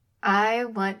I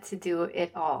want to do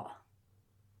it all.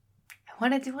 I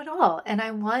want to do it all. And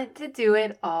I want to do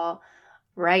it all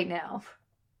right now.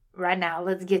 Right now,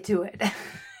 let's get to it.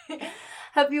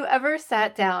 Have you ever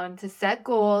sat down to set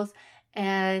goals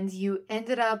and you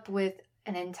ended up with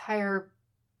an entire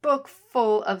book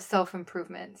full of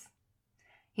self-improvements?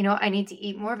 I need to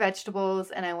eat more vegetables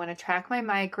and I want to track my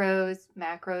macros.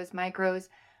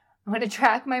 I want to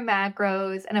track my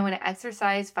macros and I want to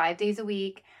exercise 5 days a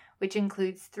week, which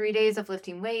includes 3 days of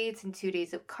lifting weights and 2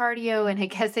 days of cardio. And I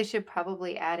guess I should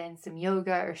probably add in some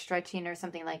yoga or stretching or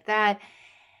something like that.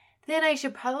 Then I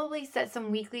should probably set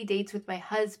some weekly dates with my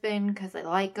husband because I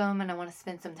like him and I want to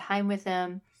spend some time with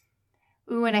him.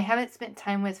 Ooh, and I haven't spent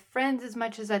time with friends as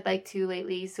much as I'd like to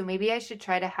lately. So maybe I should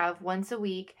try to have once a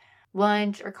week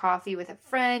lunch or coffee with a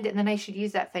friend. And then I should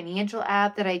use that financial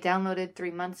app that I downloaded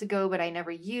 3 months ago, but I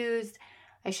never used.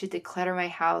 I should declutter my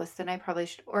house. Then I probably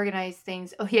should organize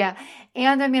things. Oh, yeah.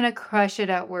 And I'm going to crush it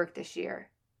at work this year.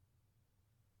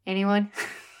 Anyone?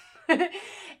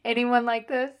 Anyone like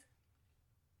this?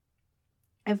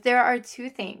 If there are two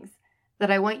things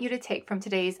that I want you to take from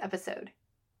today's episode,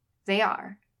 they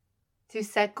are to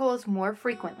set goals more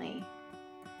frequently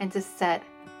and to set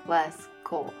less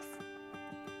goals.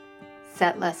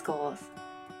 Set less goals.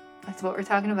 That's what we're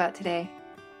talking about today.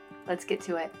 Let's get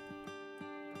to it.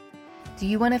 Do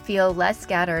you want to feel less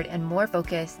scattered and more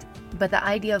focused, but the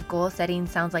idea of goal setting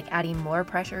sounds like adding more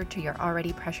pressure to your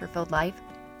already pressure-filled life?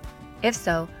 If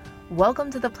so,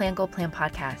 welcome to the Plan Goal Plan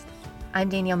podcast. I'm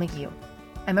Danielle McGew.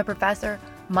 I'm a professor,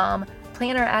 mom,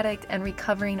 planner addict, and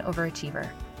recovering overachiever.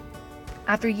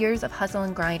 After years of hustle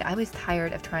and grind, I was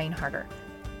tired of trying harder.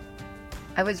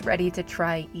 I was ready to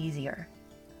try easier.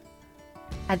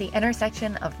 At the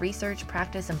intersection of research,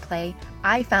 practice, and play,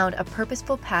 I found a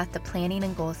purposeful path to planning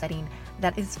and goal setting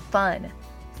that is fun,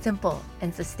 simple,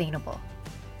 and sustainable.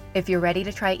 If you're ready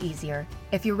to try easier,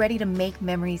 if you're ready to make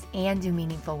memories and do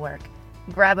meaningful work,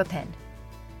 grab a pen.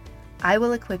 I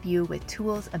will equip you with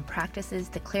tools and practices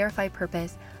to clarify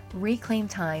purpose, reclaim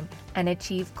time, and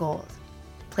achieve goals,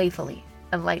 playfully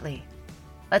and lightly.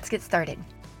 Let's get started.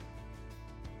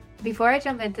 Before I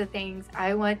jump into things,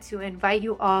 I want to invite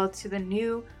you all to the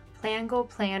new Plan Goal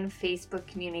Plan Facebook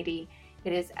community.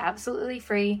 It is absolutely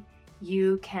free.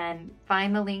 You can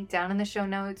find the link down in the show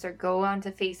notes or go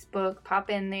onto Facebook, pop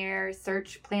in there,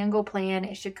 search Plan Goal Plan.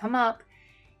 It should come up.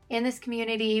 In this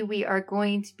community, we are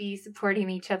going to be supporting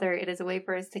each other. It is a way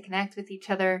for us to connect with each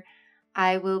other.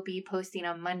 I will be posting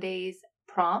on Mondays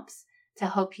prompts to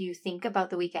help you think about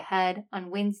the week ahead. On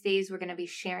Wednesdays, we're going to be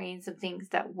sharing some things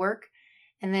that work.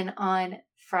 And then on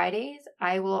Fridays,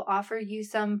 I will offer you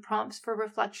some prompts for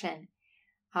reflection.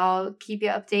 I'll keep you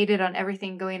updated on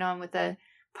everything going on with the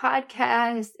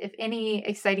podcast. If any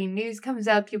exciting news comes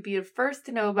up, you'll be the first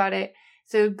to know about it.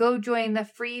 So go join the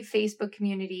free Facebook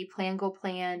community, Plan Goal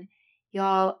Plan.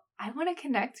 Y'all, I want to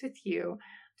connect with you.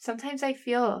 Sometimes I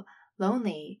feel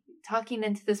lonely talking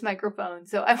into this microphone.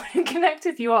 So I want to connect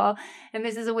with you all. And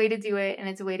this is a way to do it. And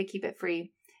it's a way to keep it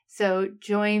free. So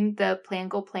join the Plan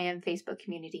Goal Plan Facebook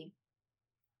community.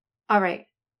 All right,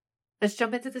 let's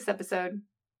jump into this episode.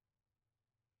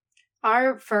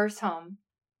 Our first home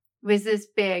was this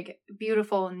big,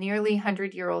 beautiful, nearly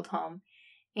 100-year-old home.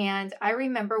 And I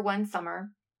remember one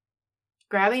summer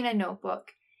grabbing a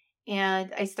notebook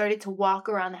and I started to walk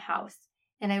around the house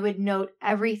and I would note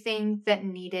everything that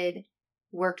needed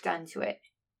work done to it.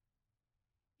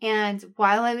 And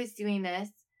while I was doing this,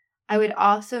 I would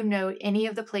also note any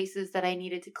of the places that I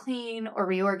needed to clean or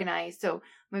reorganize. So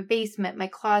my basement, my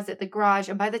closet, the garage.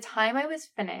 And by the time I was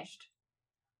finished,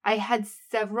 I had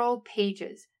several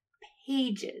pages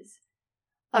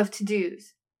of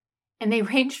to-dos. And they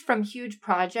ranged from huge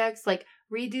projects like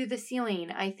redo the ceiling.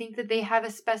 I think that they have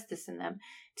asbestos in them,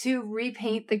 to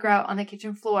repaint the grout on the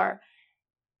kitchen floor.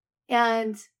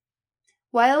 And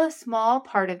while a small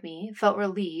part of me felt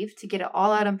relieved to get it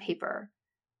all out on paper,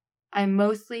 I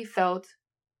mostly felt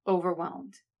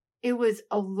overwhelmed. It was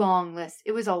a long list.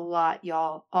 It was a lot,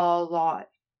 y'all. A lot.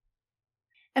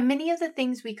 And many of the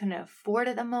things we couldn't afford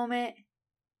at the moment,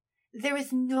 there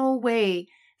was no way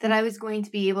that I was going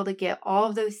to be able to get all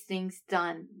of those things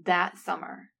done that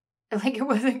summer. Like it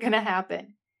wasn't going to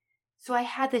happen. So I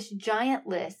had this giant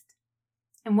list.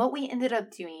 And what we ended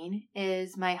up doing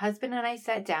is my husband and I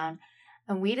sat down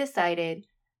and we decided,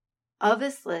 of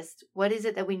this list, what is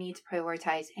it that we need to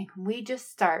prioritize? And can we just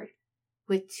start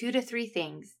with 2 to 3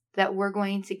 things that we're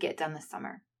going to get done this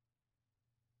summer?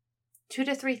 2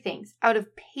 to 3 things out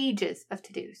of pages of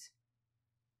to-dos.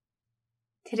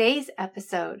 Today's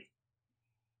episode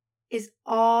is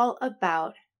all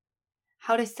about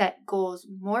how to set goals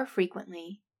more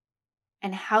frequently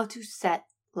and how to set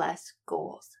less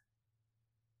goals.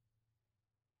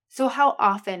 So how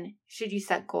often should you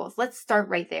set goals? Let's start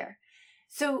right there.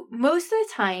 So most of the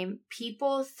time,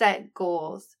 people set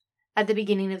goals at the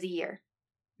beginning of the year.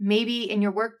 Maybe in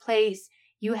your workplace,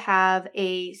 you have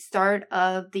a start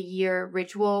of the year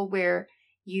ritual where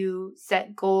you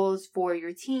set goals for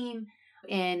your team.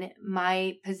 In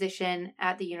my position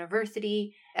at the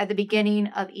university, at the beginning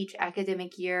of each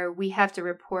academic year, we have to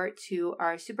report to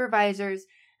our supervisors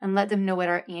and let them know what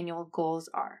our annual goals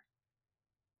are.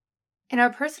 In our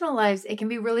personal lives, it can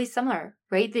be really similar,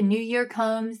 right? The new year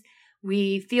comes,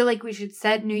 we feel like we should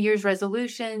set New Year's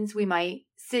resolutions. We might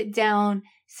sit down,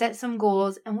 set some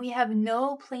goals, and we have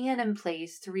no plan in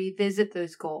place to revisit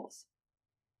those goals.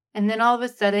 And then all of a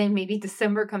sudden, maybe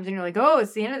December comes and you're like, oh,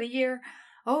 it's the end of the year.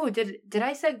 Oh, did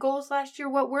I set goals last year?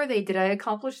 What were they? Did I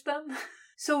accomplish them?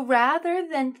 So rather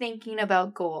than thinking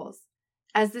about goals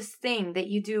as this thing that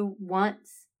you do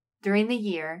once during the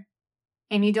year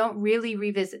and you don't really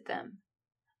revisit them,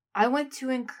 I want to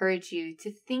encourage you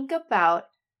to think about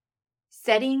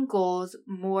setting goals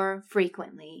more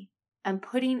frequently and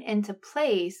putting into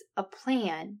place a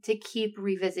plan to keep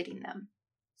revisiting them.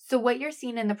 So what you're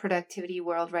seeing in the productivity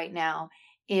world right now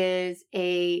is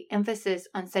an emphasis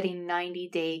on setting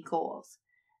 90-day goals.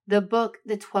 The book,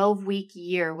 The 12-Week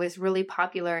Year, was really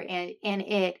popular, and in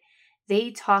it,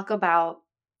 they talk about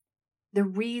the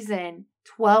reason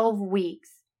 12 weeks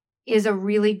is a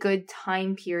really good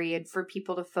time period for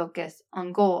people to focus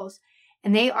on goals.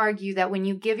 And they argue that when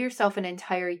you give yourself an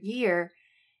entire year,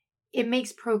 it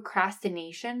makes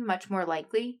procrastination much more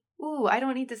likely. Ooh, I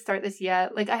don't need to start this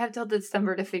yet. Like I have till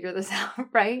December to figure this out,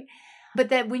 right? But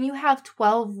that when you have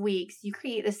 12 weeks, you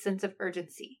create a sense of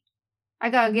urgency. I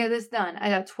got to get this done. I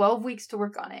got 12 weeks to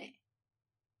work on it.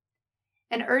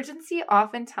 And urgency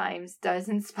oftentimes does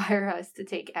inspire us to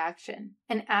take action.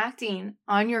 And acting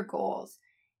on your goals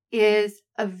is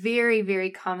a very, very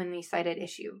commonly cited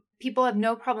issue. People have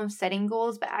no problem setting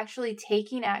goals, but actually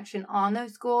taking action on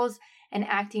those goals and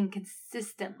acting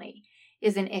consistently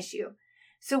is an issue.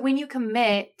 So when you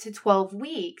commit to 12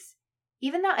 weeks,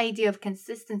 even the idea of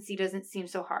consistency doesn't seem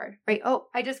so hard, right? Oh,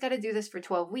 I just got to do this for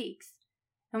 12 weeks.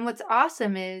 And what's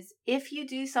awesome is if you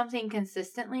do something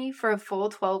consistently for a full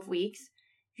 12 weeks,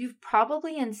 you've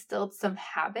probably instilled some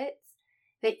habits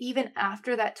that even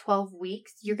after that 12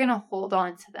 weeks, you're going to hold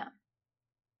on to them.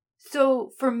 So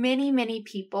for many, many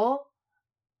people,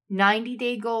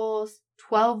 90-day goals,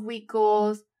 12-week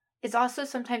goals, it's also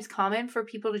sometimes common for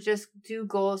people to just do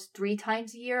goals 3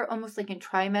 times a year, almost like in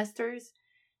trimesters.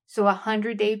 So a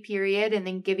 100-day period and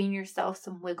then giving yourself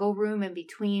some wiggle room in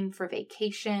between for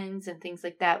vacations and things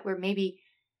like that, where maybe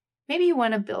you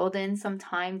want to build in some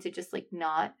time to just like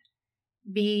not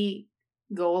be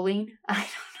goaling. I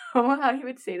don't know how you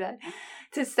would say that.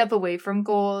 To step away from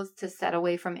goals, to set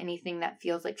away from anything that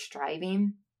feels like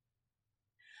striving.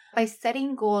 By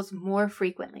setting goals more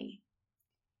frequently,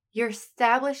 you're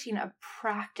establishing a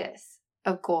practice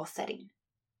of goal setting.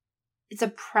 It's a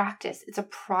practice. It's a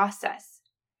process.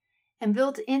 And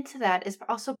built into that is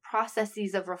also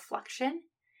processes of reflection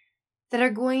that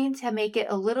are going to make it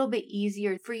a little bit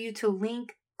easier for you to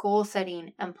link goal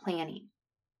setting and planning.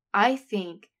 I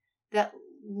think that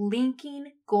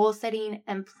linking goal setting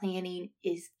and planning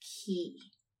is key.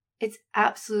 It's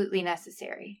absolutely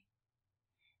necessary.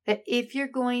 That if you're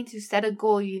going to set a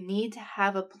goal, you need to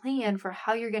have a plan for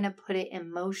how you're going to put it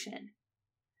in motion.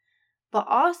 But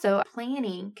also,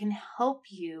 planning can help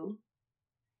you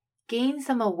gain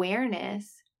some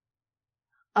awareness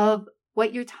of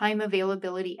what your time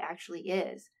availability actually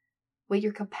is, what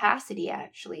your capacity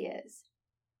actually is.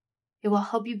 It will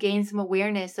help you gain some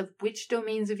awareness of which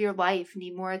domains of your life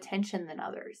need more attention than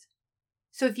others.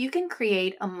 So if you can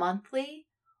create a monthly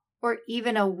or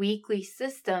even a weekly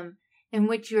system in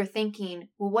which you're thinking,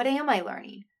 well, what am I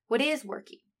learning? What is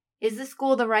working? Is this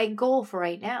goal the right goal for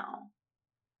right now?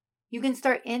 You can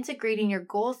start integrating your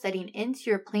goal setting into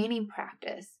your planning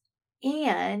practice,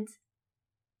 and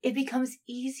it becomes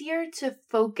easier to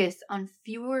focus on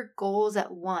fewer goals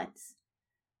at once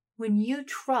when you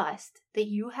trust that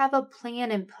you have a plan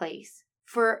in place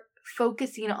for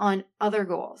focusing on other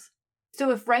goals. So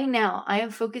if right now I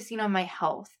am focusing on my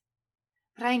health,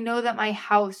 but I know that my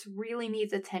house really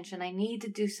needs attention, I need to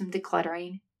do some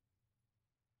decluttering.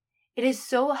 It is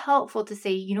so helpful to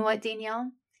say, you know what,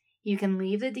 Danielle? You can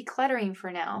leave the decluttering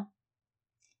for now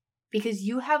because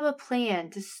you have a plan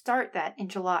to start that in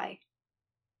July.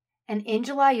 And in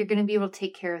July, you're going to be able to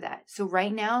take care of that. So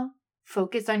right now,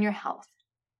 focus on your health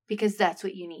because that's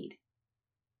what you need.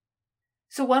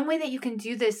 So one way that you can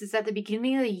do this is at the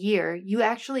beginning of the year, you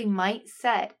actually might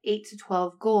set 8 to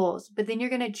 12 goals, but then you're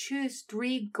going to choose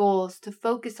 3 goals to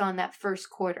focus on that first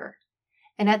quarter.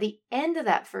 And at the end of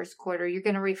that first quarter, you're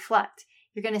going to reflect.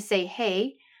 You're going to say,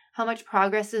 hey, how much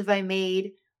progress have I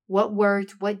made? What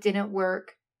worked? What didn't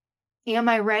work? Am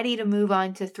I ready to move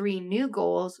on to 3 new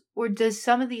goals, or does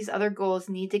some of these other goals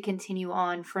need to continue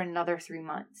on for another 3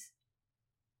 months?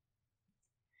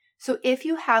 So if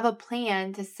you have a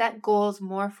plan to set goals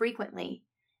more frequently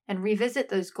and revisit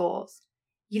those goals,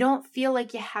 you don't feel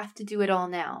like you have to do it all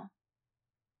now.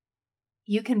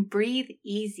 You can breathe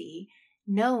easy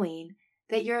knowing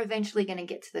that you're eventually going to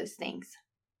get to those things.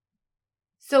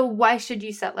 So why should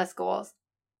you set less goals?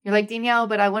 You're like, Danielle,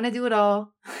 but I want to do it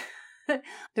all.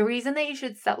 The reason that you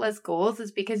should set less goals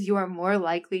is because you are more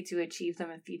likely to achieve them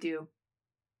if you do.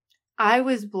 I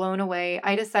was blown away.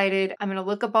 I decided I'm going to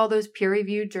look up all those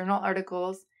peer-reviewed journal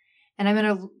articles and I'm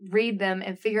going to read them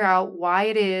and figure out why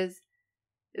it is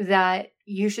that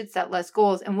you should set less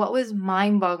goals. And what was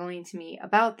mind-boggling to me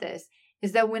about this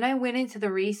is that when I went into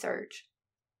the research,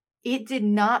 it did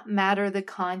not matter the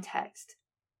context.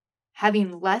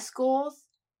 Having less goals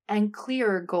and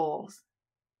clearer goals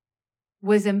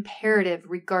was imperative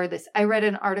regardless. I read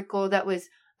an article that was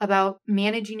about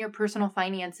managing your personal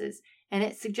finances, and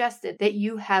it suggested that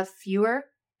you have fewer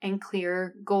and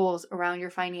clearer goals around your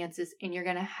finances, and you're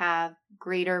going to have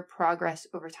greater progress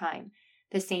over time.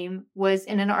 The same was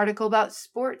in an article about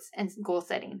sports and goal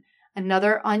setting,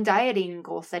 another on dieting and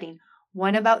goal setting,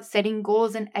 one about setting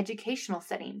goals in educational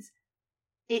settings.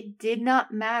 It did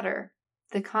not matter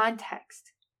the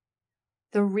context.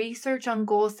 The research on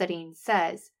goal setting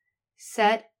says,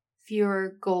 set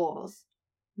fewer goals.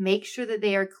 Make sure that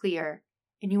they are clear,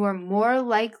 and you are more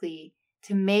likely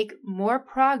to make more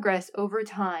progress over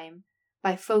time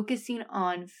by focusing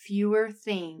on fewer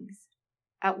things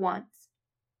at once.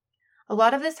 A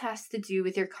lot of this has to do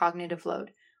with your cognitive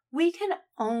load. We can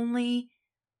only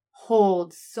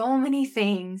hold so many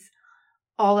things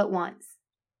all at once.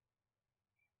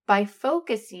 By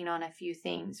focusing on a few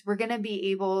things, we're going to be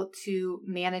able to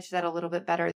manage that a little bit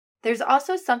better. There's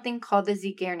also something called the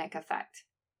Zeigarnik effect.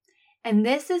 And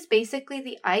this is basically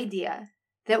the idea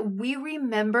that we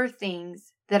remember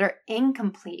things that are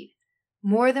incomplete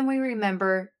more than we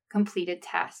remember completed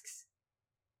tasks.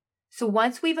 So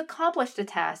once we've accomplished a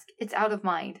task, it's out of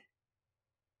mind.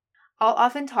 I'll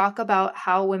often talk about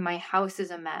how when my house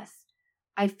is a mess,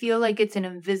 I feel like it's an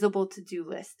invisible to-do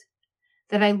list.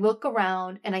 That I look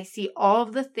around and I see all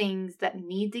of the things that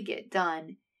need to get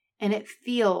done, and it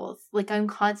feels like I'm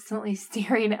constantly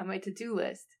staring at my to-do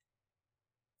list.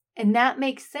 And that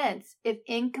makes sense. If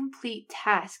incomplete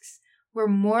tasks we're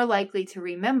more likely to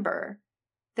remember,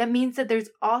 that means that there's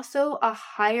also a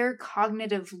higher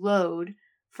cognitive load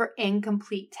for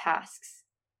incomplete tasks.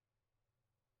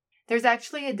 There's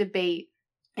actually a debate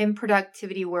in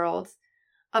productivity worlds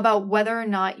about whether or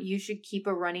not you should keep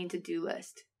a running to-do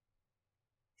list.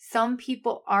 Some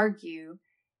people argue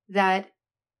that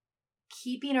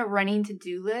keeping a running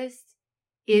to-do list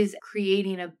is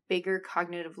creating a bigger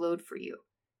cognitive load for you.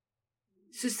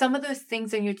 So some of those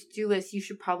things on your to-do list you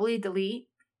should probably delete.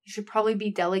 You should probably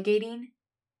be delegating.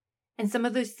 And some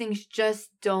of those things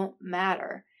just don't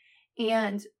matter.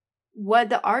 And what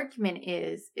the argument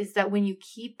is that when you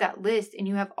keep that list and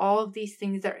you have all of these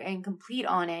things that are incomplete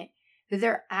on it, that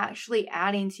they're actually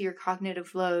adding to your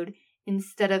cognitive load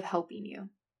instead of helping you.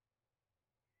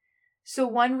 So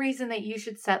one reason that you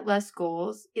should set less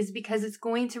goals is because it's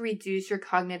going to reduce your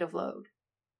cognitive load.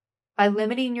 By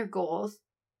limiting your goals,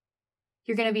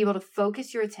 you're going to be able to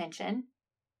focus your attention.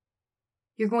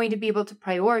 You're going to be able to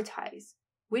prioritize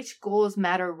which goals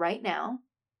matter right now.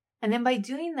 And then by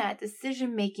doing that,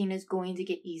 decision-making is going to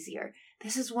get easier.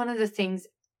 This is one of the things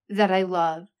that I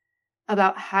love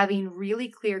about having really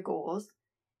clear goals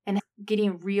and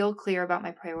getting real clear about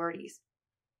my priorities.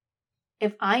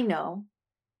 If I know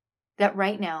that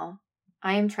right now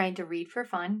I am trying to read for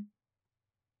fun,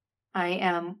 I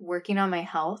am working on my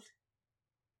health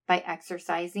by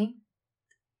exercising,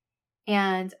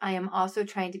 and I am also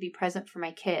trying to be present for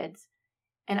my kids.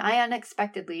 And I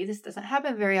unexpectedly, this doesn't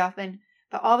happen very often,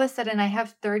 but all of a sudden I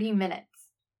have 30 minutes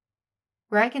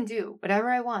where I can do whatever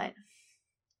I want.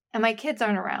 And my kids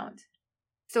aren't around.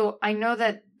 So I know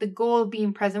that the goal of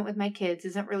being present with my kids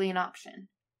isn't really an option.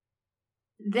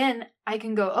 Then I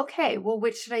can go, okay, well,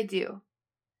 which should I do?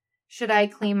 Should I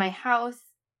clean my house?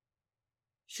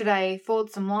 Should I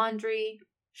fold some laundry?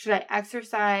 Should I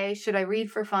exercise? Should I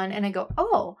read for fun? And I go,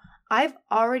 oh, I've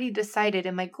already decided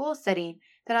in my goal setting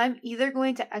that I'm either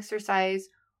going to exercise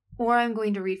or I'm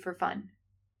going to read for fun.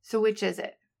 So which is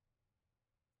it?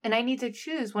 And I need to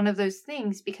choose one of those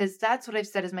things because that's what I've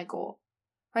set as my goal.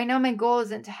 Right now, my goal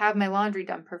isn't to have my laundry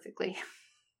done perfectly.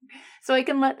 So I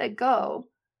can let that go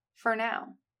for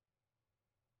now.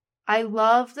 I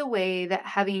love the way that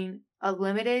having a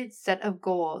limited set of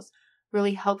goals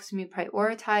really helps me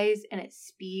prioritize and it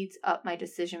speeds up my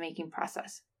decision-making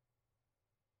process.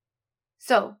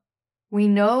 So we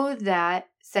know that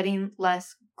setting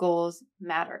less goals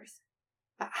matters.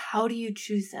 But how do you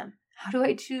choose them? How do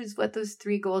I choose what those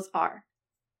 3 goals are?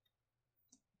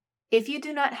 If you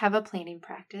do not have a planning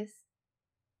practice,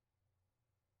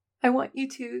 I want you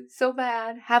to so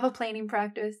bad have a planning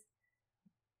practice.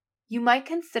 You might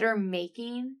consider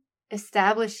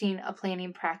establishing a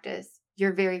planning practice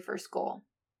your very first goal.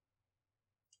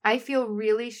 I feel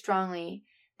really strongly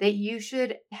that you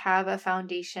should have a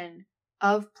foundation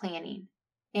of planning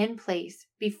in place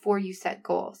before you set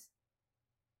goals.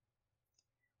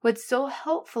 What's so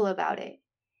helpful about it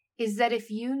is that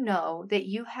if you know that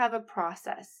you have a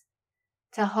process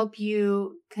to help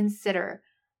you consider,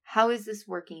 how is this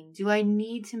working? Do I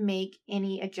need to make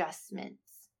any adjustments?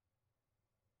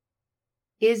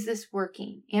 Is this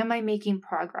working? Am I making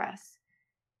progress?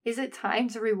 Is it time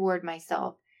to reward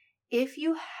myself? If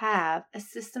you have a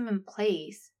system in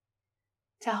place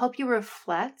to help you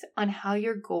reflect on how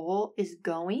your goal is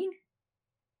going,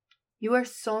 you are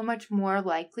so much more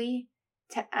likely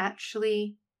to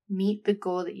actually meet the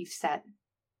goal that you've set.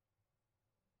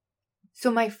 So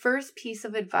my first piece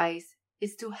of advice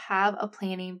is to have a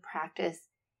planning practice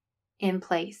in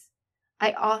place.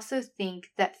 I also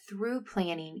think that through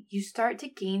planning, you start to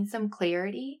gain some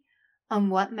clarity on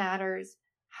what matters,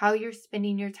 how you're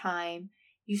spending your time.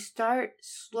 You start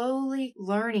slowly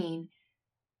learning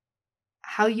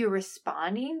how you're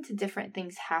responding to different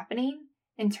things happening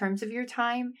in terms of your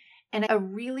time. And a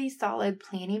really solid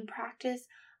planning practice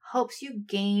helps you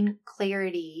gain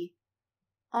clarity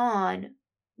on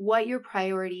what your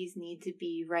priorities need to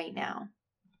be right now.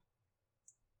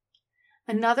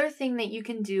 Another thing that you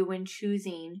can do when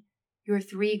choosing your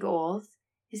 3 goals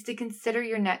is to consider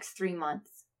your next 3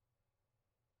 months.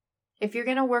 If you're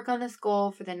going to work on this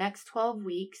goal for the next 12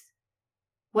 weeks,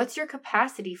 what's your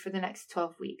capacity for the next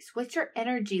 12 weeks? What's your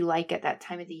energy like at that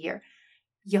time of the year?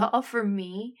 Y'all, for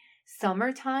me,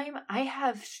 summertime, I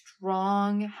have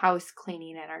strong house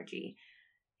cleaning energy.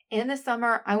 In the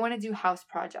summer, I want to do house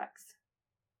projects.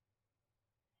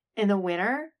 In the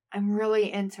winter, I'm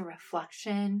really into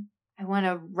reflection. I want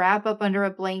to wrap up under a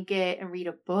blanket and read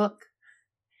a book.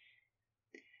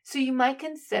 So you might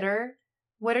consider,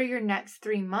 what are your next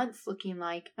 3 months looking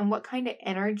like and what kind of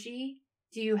energy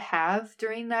do you have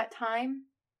during that time?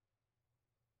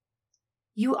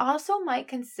 You also might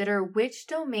consider which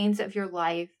domains of your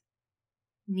life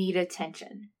need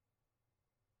attention.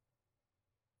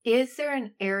 Is there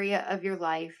an area of your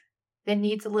life that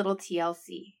needs a little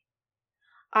TLC?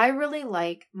 I really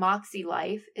like Moxie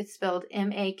Life. It's spelled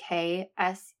MAKSELIFE,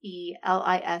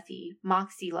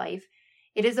 Moxie Life.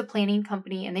 It is a planning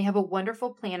company and they have a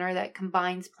wonderful planner that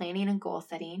combines planning and goal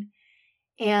setting.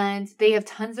 And they have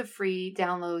tons of free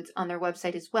downloads on their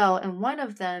website as well. And one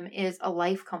of them is a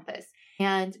life compass.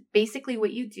 And basically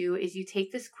what you do is you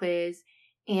take this quiz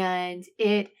and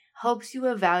it helps you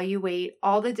evaluate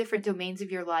all the different domains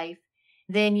of your life.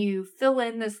 Then you fill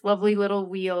in this lovely little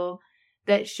wheel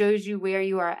that shows you where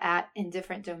you are at in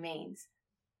different domains.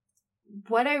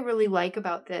 What I really like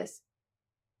about this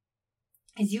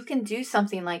is you can do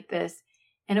something like this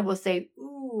and it will say,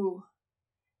 ooh,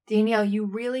 Danielle, you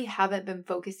really haven't been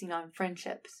focusing on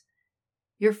friendships.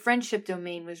 Your friendship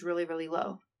domain was really, really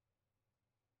low.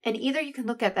 And either you can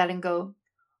look at that and go,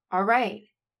 all right,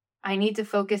 I need to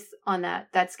focus on that.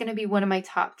 That's going to be one of my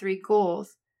top 3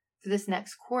 goals for this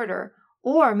next quarter.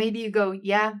 Or maybe you go,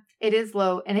 yeah, it is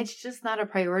low and it's just not a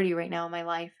priority right now in my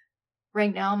life.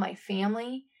 Right now, my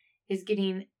family is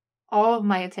getting all of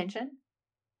my attention,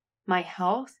 my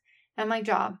health, and my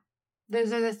job.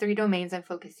 Those are the 3 domains I'm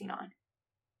focusing on.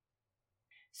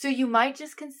 So you might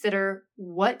just consider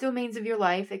what domains of your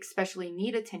life especially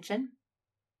need attention.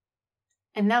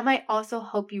 And that might also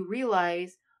help you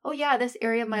realize, oh yeah, this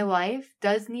area of my life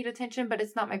does need attention, but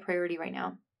it's not my priority right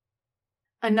now.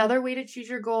 Another way to choose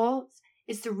your goals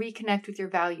is to reconnect with your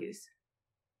values.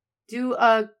 Do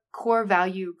a core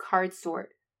value card sort.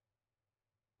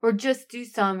 Or just do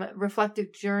some reflective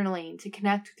journaling to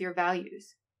connect with your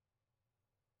values.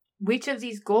 Which of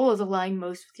these goals align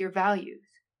most with your values?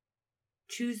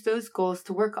 Choose those goals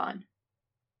to work on.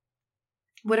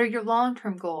 What are your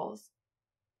long-term goals?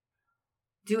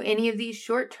 Do any of these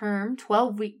short-term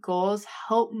 12-week goals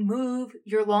help move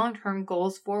your long-term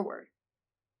goals forward?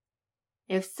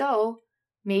 If so,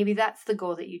 maybe that's the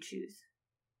goal that you choose.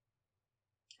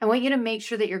 I want you to make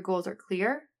sure that your goals are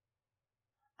clear.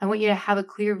 I want you to have a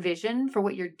clear vision for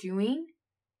what you're doing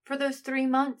for those 3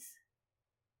 months.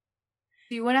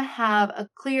 So you want to have a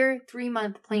clear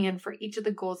 3-month plan for each of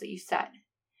the goals that you set.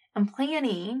 And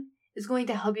planning is going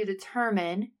to help you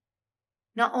determine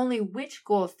not only which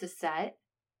goals to set,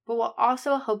 but will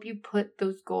also help you put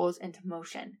those goals into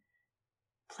motion.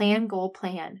 Plan, goal,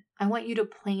 plan. I want you to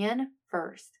plan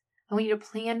first. I want you to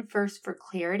plan first for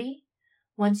clarity.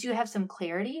 Once you have some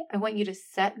clarity, I want you to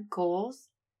set goals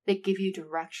that give you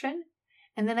direction.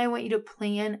 And then I want you to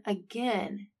plan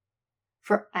again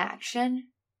for action,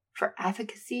 for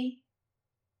efficacy.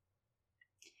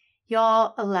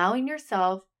 Y'all, allowing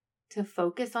yourself to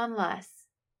focus on less,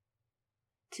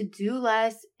 to do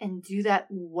less and do that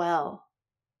well,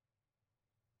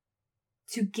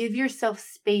 to give yourself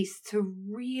space to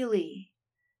really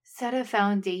set a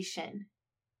foundation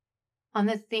on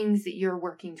the things that you're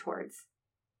working towards.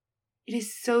 It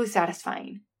is so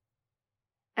satisfying.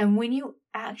 And when you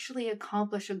actually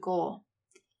accomplish a goal,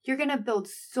 you're going to build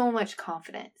so much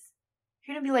confidence.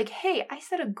 You're going to be like, hey, I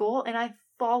set a goal and I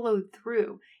followed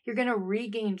through. You're going to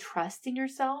regain trust in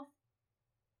yourself.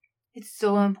 It's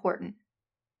so important.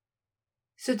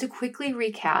 So to quickly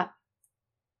recap,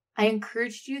 I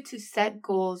encouraged you to set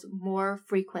goals more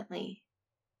frequently.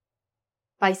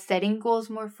 By setting goals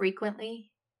more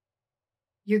frequently,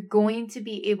 you're going to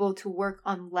be able to work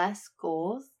on less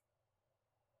goals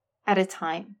at a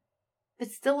time.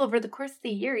 But still, over the course of the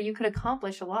year, you could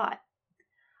accomplish a lot.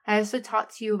 I also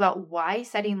talked to you about why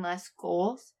setting less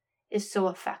goals is so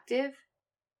effective.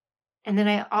 And then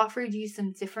I offered you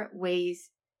some different ways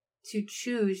to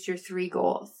choose your 3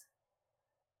 goals.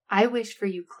 I wish for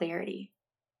you clarity.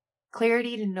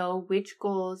 Clarity to know which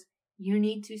goals you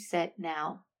need to set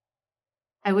now.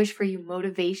 I wish for you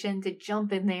motivation to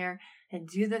jump in there and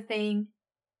do the thing.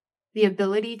 The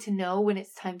ability to know when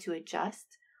it's time to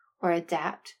adjust or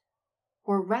adapt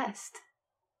or rest.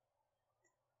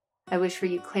 I wish for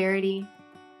you clarity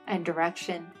and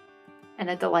direction and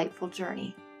a delightful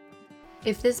journey.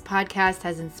 If this podcast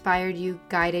has inspired you,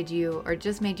 guided you, or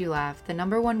just made you laugh, the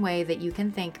number one way that you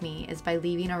can thank me is by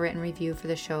leaving a written review for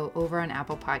the show over on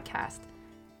Apple Podcast.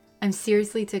 I'm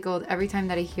seriously tickled every time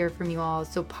that I hear from you all,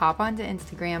 so pop onto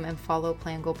Instagram and follow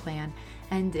Plan Goal Plan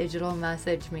and digital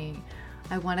message me.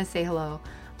 I want to say hello.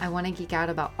 I want to geek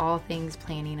out about all things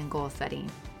planning and goal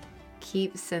setting.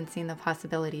 Keep sensing the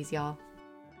possibilities, y'all.